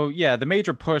 So yeah, the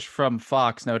major push from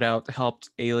Fox no doubt helped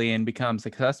Alien become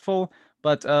successful,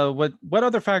 But what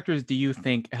other factors do you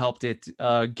think helped it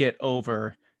get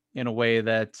over in a way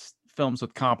that films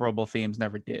with comparable themes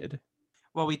never did?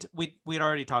 Well, we'd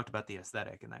already talked about the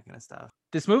aesthetic and that kind of stuff.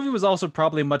 This movie was also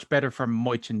probably much better for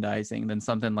merchandising than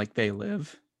something like They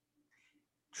Live.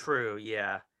 True,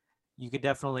 yeah. They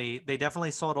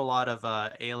definitely sold a lot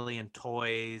of alien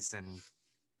toys and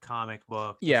comic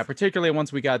books. Yeah, particularly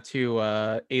once we got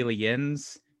to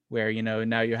Aliens, where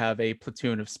now you have a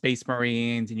platoon of space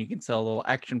marines and you can sell little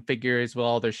action figures with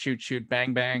all their shoot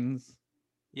bang bangs.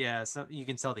 Yeah, so you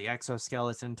can sell the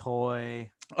exoskeleton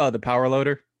toy. Oh, the power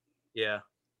loader. Yeah.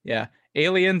 Yeah,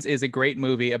 Aliens is a great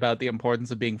movie about the importance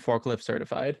of being forklift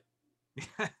certified.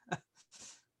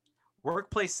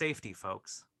 Workplace safety,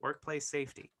 folks. Workplace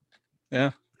safety.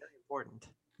 Yeah, Very important.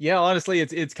 yeah. Honestly,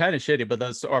 it's kind of shitty, but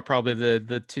those are probably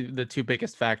the two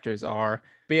biggest factors are.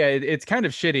 But yeah, it's kind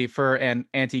of shitty for an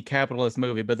anti-capitalist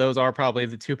movie, but those are probably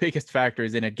the two biggest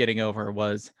factors in it getting over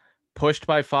was pushed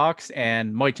by Fox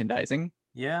and merchandising.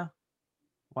 Yeah.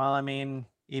 Well, I mean,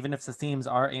 even if the themes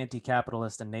are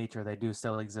anti-capitalist in nature, they do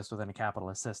still exist within a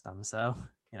capitalist system. So,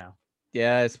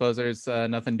 Yeah, I suppose there's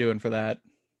nothing doing for that.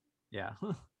 yeah.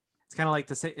 It's kind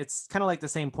of like the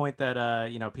same point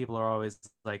that people are always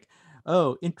like,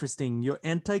 "Oh, interesting, you're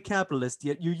anti-capitalist,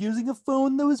 yet you're using a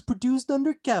phone that was produced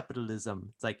under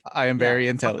capitalism." It's like, I am very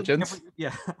intelligent.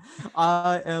 yeah,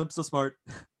 I am so smart.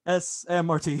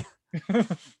 SMRT.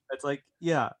 It's like,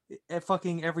 yeah,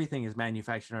 fucking everything is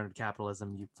manufactured under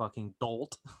capitalism, you fucking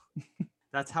dolt.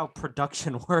 That's how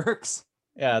production works.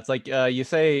 Yeah, it's like you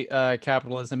say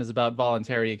capitalism is about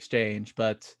voluntary exchange,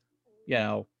 but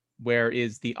where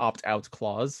is the opt-out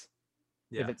clause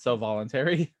if it's so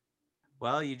voluntary?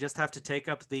 Well, you just have to take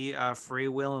up the free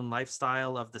will and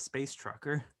lifestyle of the space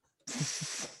trucker.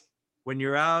 When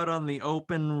you're out on the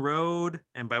open road,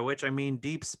 and by which I mean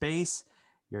deep space,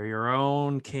 you're your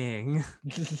own king.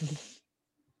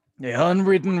 The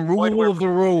unwritten rule of the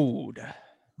road.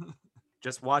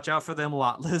 Just watch out for them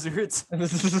lot lizards.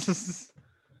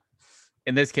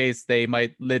 In this case, they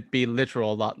might be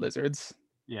literal lot lizards.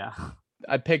 Yeah.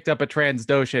 I picked up a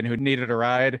Transdoshan who needed a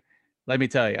ride. Let me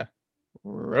tell you,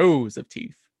 rows of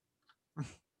teeth.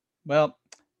 Well,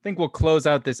 I think we'll close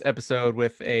out this episode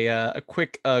with a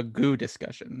quick goo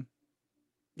discussion.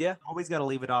 Yeah, always got to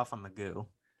leave it off on the goo.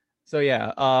 So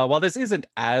yeah, while this isn't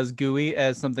as gooey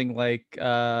as something like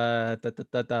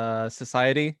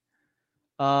Society,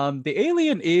 the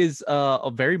alien is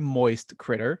a very moist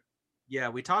critter. Yeah,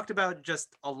 we talked about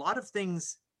just a lot of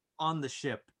things on the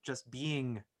ship just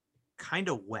being kind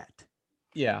of wet.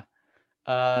 Yeah.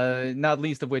 Not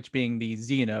least of which being the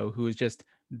Xeno, who is just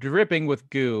dripping with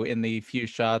goo in the few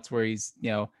shots where he's,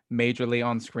 majorly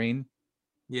on screen.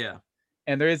 Yeah.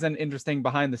 And there is an interesting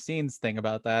behind the scenes thing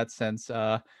about that, since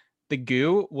the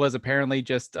goo was apparently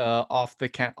just off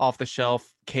the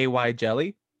shelf KY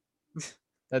jelly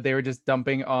that they were just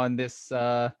dumping on this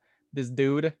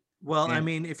dude. Well, I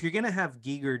mean, if you're gonna have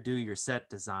Giger do your set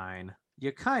design,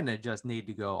 you kind of just need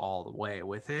to go all the way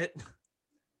with it.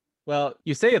 Well,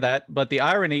 you say that, but the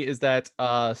irony is that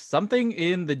something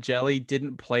in the jelly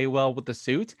didn't play well with the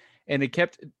suit, and it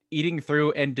kept eating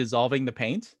through and dissolving the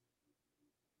paint.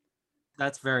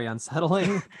 That's very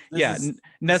unsettling.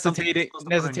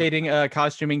 Necessitating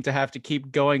costuming to have to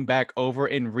keep going back over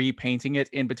and repainting it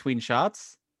in between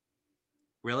shots.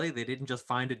 Really? They didn't just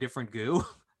find a different goo?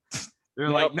 They're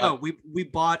Nope. like, no, we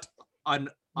bought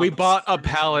a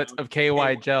pallet of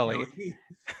KY jelly.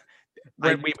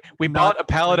 We bought a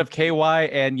pallet of KY,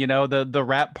 and the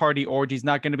wrap party orgy's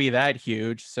not going to be that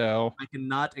huge, so I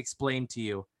cannot explain to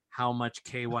you how much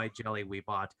KY jelly we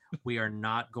bought. We are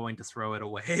not going to throw it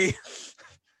away.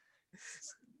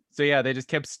 So yeah, they just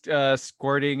kept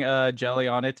squirting jelly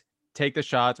on it, take the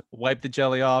shot, wipe the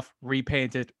jelly off,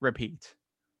 repaint it, repeat.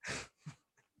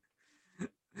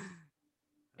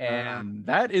 And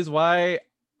that is why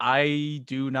I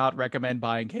do not recommend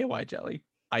buying KY jelly.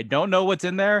 I don't know what's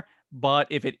in there, but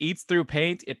if it eats through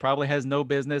paint, it probably has no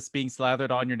business being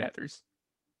slathered on your nethers.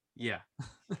 Yeah.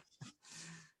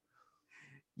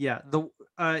 Yeah,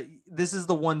 this is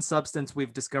the one substance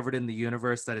we've discovered in the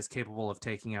universe that is capable of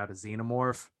taking out a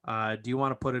xenomorph. Do you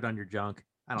want to put it on your junk?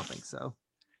 I don't think so.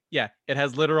 Yeah, it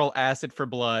has literal acid for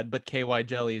blood, but KY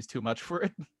jelly is too much for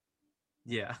it.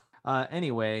 Yeah.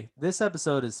 Anyway, this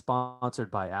episode is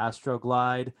sponsored by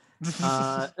Astroglide.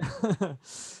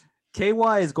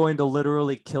 KY is going to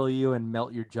literally kill you and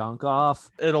melt your junk off.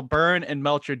 It'll burn and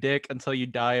melt your dick until you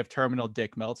die of terminal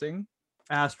dick melting.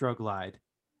 Astroglide.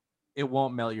 It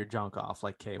won't melt your junk off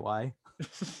like KY.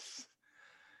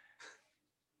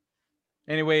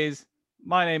 Anyways,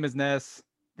 my name is Ness.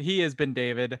 He has been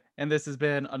David, and this has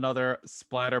been another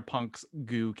Splatterpunks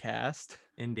Goo Cast.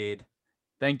 Indeed.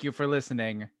 Thank you for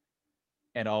listening,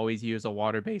 and always use a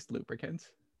water-based lubricant.